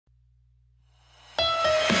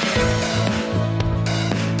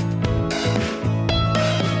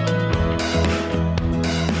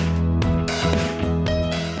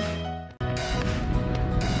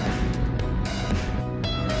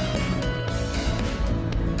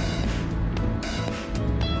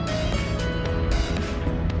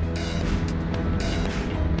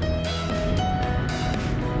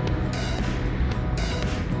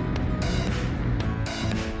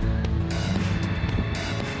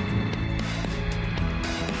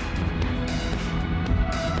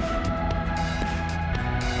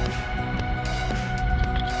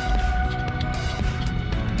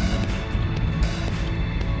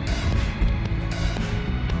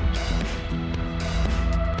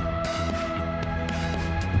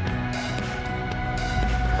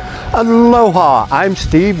Aloha, I'm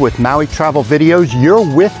Steve with Maui Travel Videos.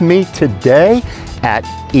 You're with me today at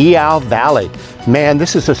Iao Valley. Man,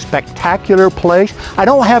 this is a spectacular place. I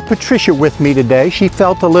don't have Patricia with me today. She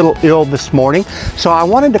felt a little ill this morning. So I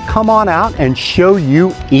wanted to come on out and show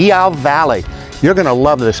you Iao Valley. You're gonna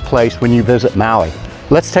love this place when you visit Maui.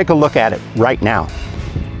 Let's take a look at it right now.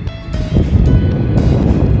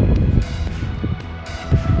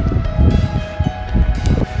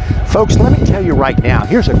 Folks, let me tell you right now,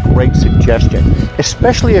 here's a great suggestion,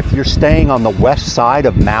 especially if you're staying on the west side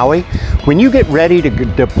of Maui. When you get ready to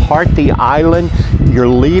depart the island, you're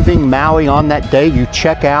leaving Maui on that day, you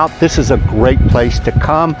check out, this is a great place to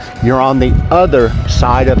come. You're on the other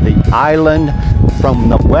side of the island from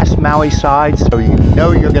the West Maui side, so you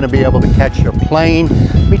know you're going to be able to catch your plane.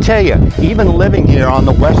 Let me tell you, even living here on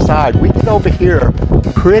the west side, we get over here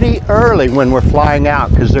pretty early when we're flying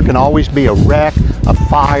out because there can always be a wreck, a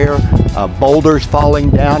fire, boulders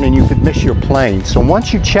falling down, and you could miss your plane. So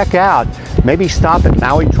once you check out, maybe stop at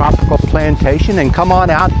Maui Tropical Plantation and come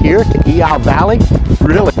on out here to Iao Valley.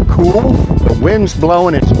 Really cool. The wind's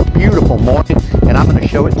blowing. It's a beautiful morning, and I'm going to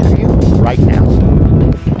show it to you right now.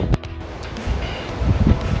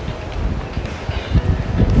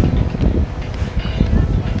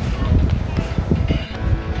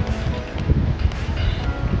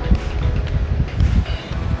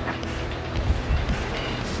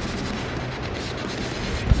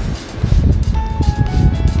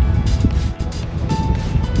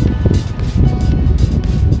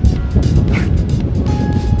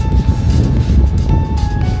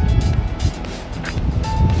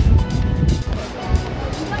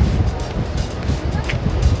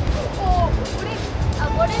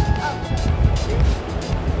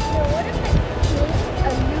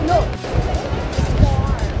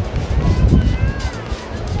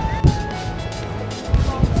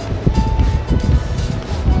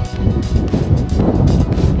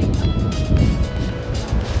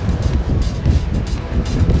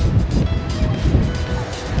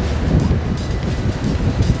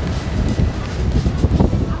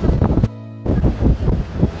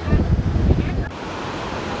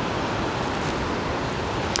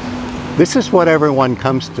 This is what everyone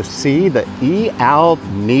comes to see, the Iao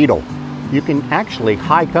Needle. You can actually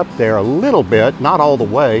hike up there a little bit, not all the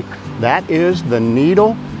way. That is the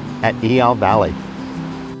Needle at Iao Valley.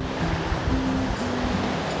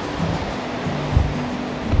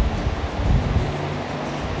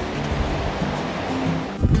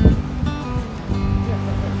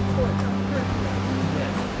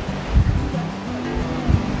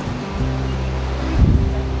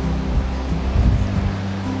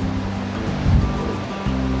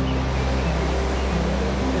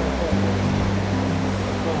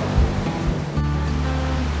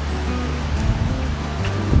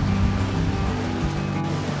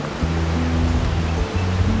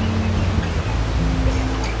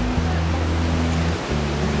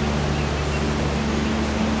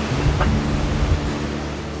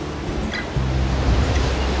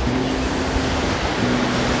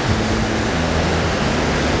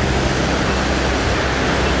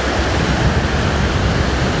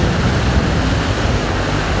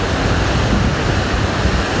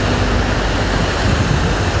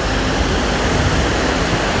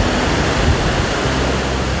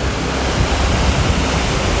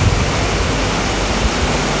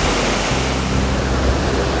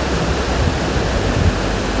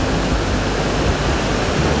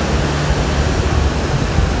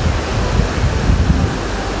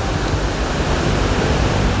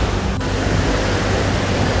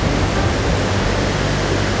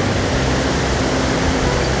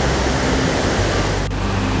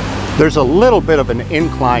 There's a little bit of an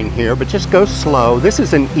incline here, but just go slow. This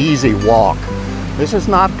is an easy walk. This is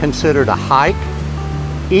not considered a hike.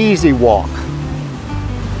 Easy walk.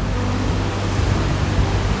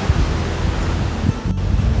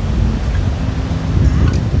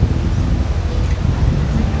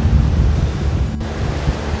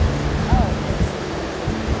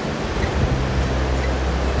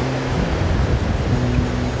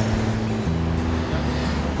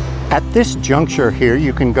 At this juncture here,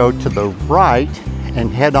 you can go to the right and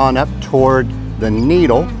head on up toward the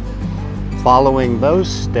Needle, following those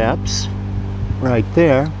steps right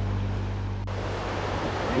there.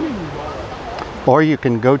 Or you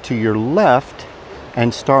can go to your left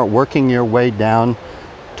and start working your way down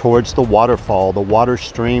towards the waterfall, the water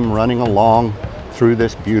stream running along through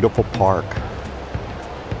this beautiful park.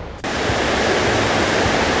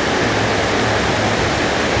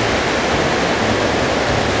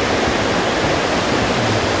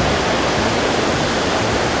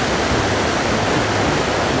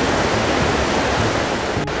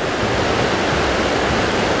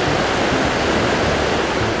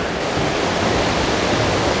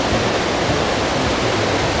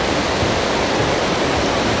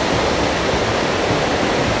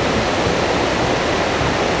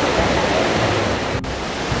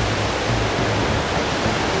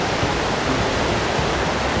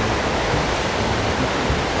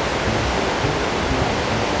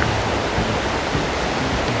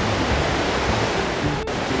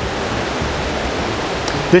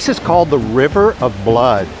 This is called the River of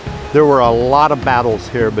Blood. There were a lot of battles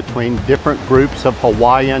here between different groups of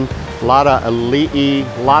Hawaiian, a lot of ali'i,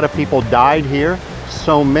 a lot of people died here.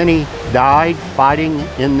 So many died fighting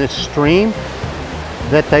in this stream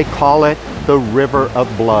that they call it the River of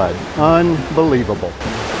Blood. Unbelievable.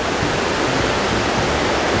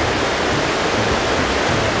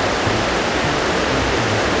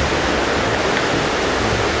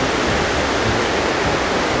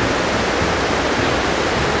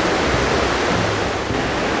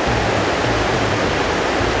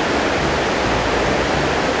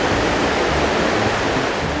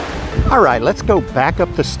 All right, let's go back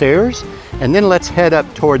up the stairs and then let's head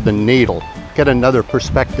up toward the Needle, get another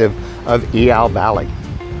perspective of I'au Valley.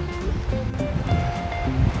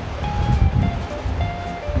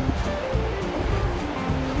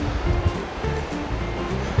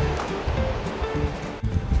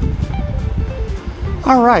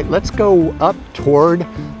 All right, let's go up toward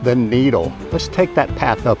the Needle. Let's take that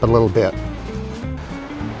path up a little bit.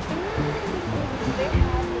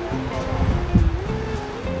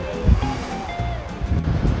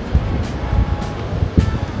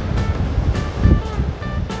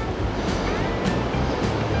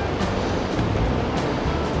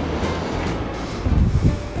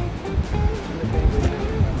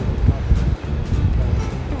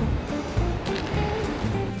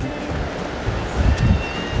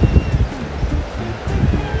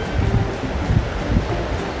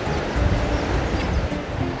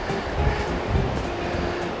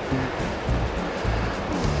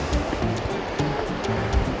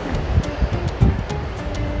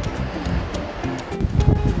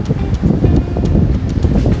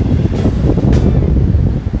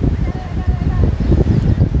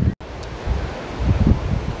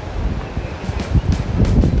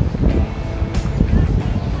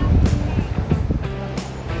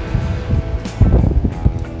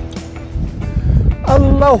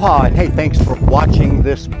 Aloha, and hey, thanks for watching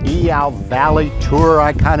this I'au Valley tour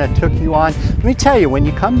I kind of took you on. Let me tell you, when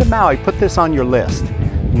you come to Maui, put this on your list.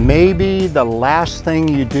 Maybe the last thing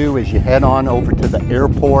you do is you head on over to the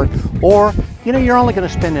airport, or you know, you're only going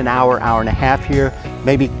to spend an hour, hour and a half here.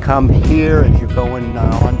 Maybe come here as you're going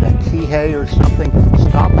on to Kihei or something.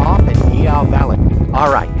 Stop off at I'au Valley.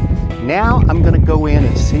 All right, now I'm going to go in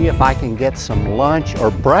and see if I can get some lunch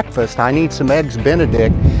or breakfast. I need some eggs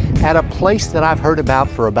Benedict at a place that I've heard about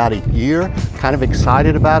for about a year. Kind of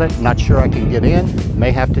excited about it. Not sure I can get in.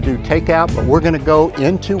 May have to do takeout, but we're going to go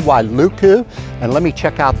into Wailuku and let me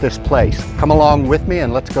check out this place. Come along with me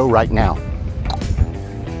and let's go right now.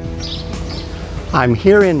 I'm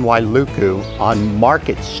here in Wailuku on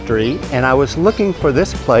Market Street, and I was looking for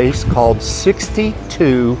this place called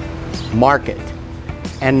 62 Market,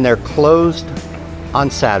 and they're closed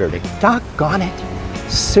on Saturday. Doggone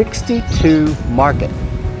it, 62 Market.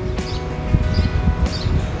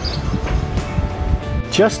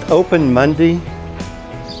 Just open Monday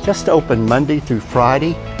through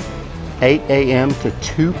Friday, 8 a.m. to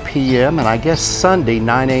 2 p.m. and I guess Sunday,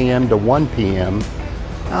 9 a.m. to 1 p.m.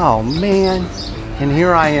 Oh man, and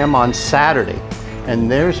here I am on Saturday,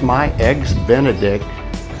 and there's my Eggs Benedict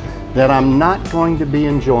that I'm not going to be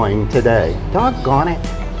enjoying today. Doggone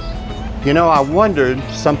it. You know, I wondered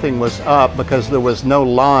something was up because there was no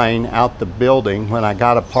line out the building when I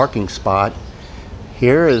got a parking spot.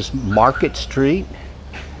 Here is Market Street,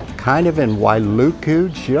 kind of in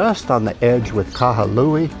Wailuku, just on the edge with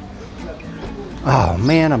Kahului. Oh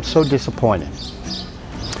man, I'm so disappointed.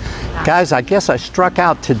 Guys, I guess I struck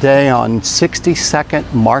out today on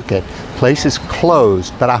 62nd Market. Place is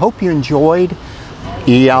closed, but I hope you enjoyed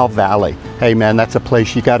I'au Valley. Hey man, that's a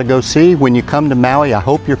place you got to go see when you come to Maui. I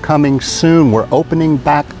hope you're coming soon. We're opening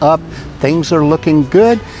back up. Things are looking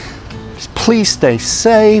good. Please stay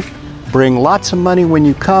safe. Bring lots of money when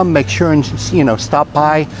you come. Make sure and, you know, stop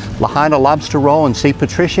by Lahaina Lobster Roll and see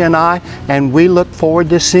Patricia and I. And we look forward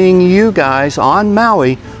to seeing you guys on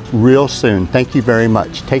Maui real soon. Thank you very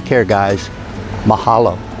much. Take care, guys.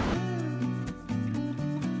 Mahalo.